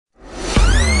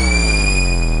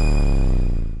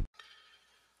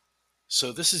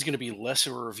So this is going to be less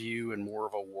of a review and more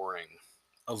of a warning.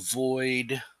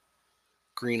 Avoid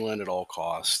Greenland at all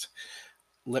cost.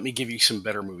 Let me give you some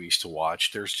better movies to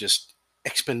watch. There's just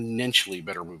exponentially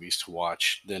better movies to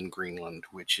watch than Greenland,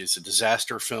 which is a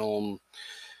disaster film,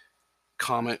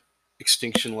 comet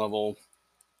extinction level,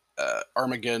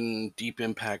 Armageddon, Deep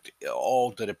Impact,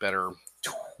 all did it better.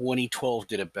 2012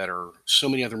 did it better. So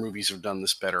many other movies have done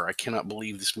this better. I cannot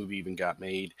believe this movie even got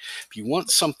made. If you want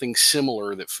something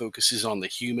similar that focuses on the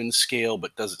human scale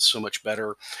but does it so much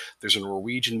better, there's a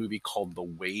Norwegian movie called The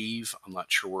Wave. I'm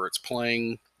not sure where it's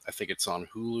playing. I think it's on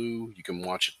Hulu. You can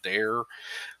watch it there.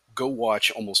 Go watch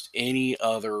almost any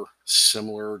other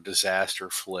similar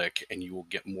disaster flick, and you will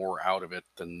get more out of it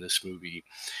than this movie.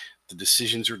 The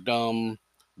decisions are dumb.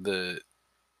 The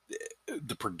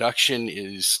the production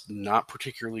is not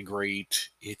particularly great.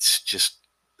 It's just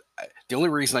the only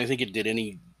reason I think it did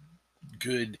any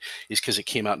good is because it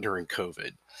came out during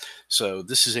COVID. So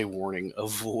this is a warning: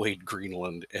 avoid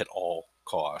Greenland at all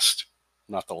cost.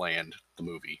 Not the land, the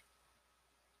movie.